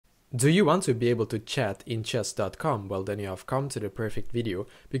Do you want to be able to chat in chess.com? Well, then you have come to the perfect video,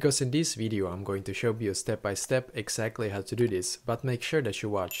 because in this video I'm going to show you step by step exactly how to do this, but make sure that you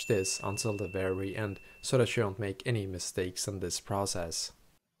watch this until the very end so that you don't make any mistakes in this process.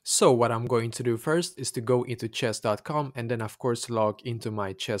 So what I'm going to do first is to go into chess.com and then of course log into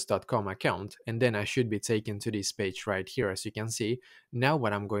my chess.com account, and then I should be taken to this page right here as you can see. Now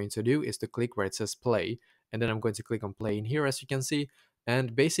what I'm going to do is to click where it says play, and then I'm going to click on play in here as you can see.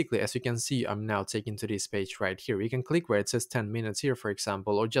 And basically, as you can see, I'm now taken to this page right here. You can click where it says 10 minutes here, for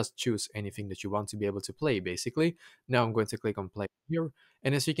example, or just choose anything that you want to be able to play, basically. Now I'm going to click on play here.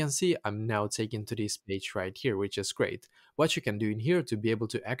 And as you can see, I'm now taken to this page right here, which is great. What you can do in here to be able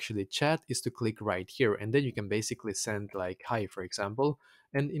to actually chat is to click right here, and then you can basically send like hi, for example.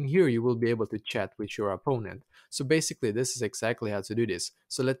 And in here, you will be able to chat with your opponent. So basically, this is exactly how to do this.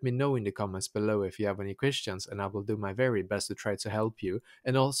 So let me know in the comments below if you have any questions, and I will do my very best to try to help you.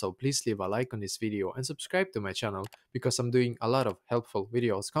 And also, please leave a like on this video and subscribe to my channel, because I'm doing a lot of helpful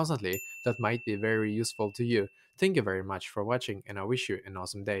videos constantly that might be very useful to you. Thank you very much for watching, and I wish you an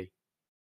awesome day.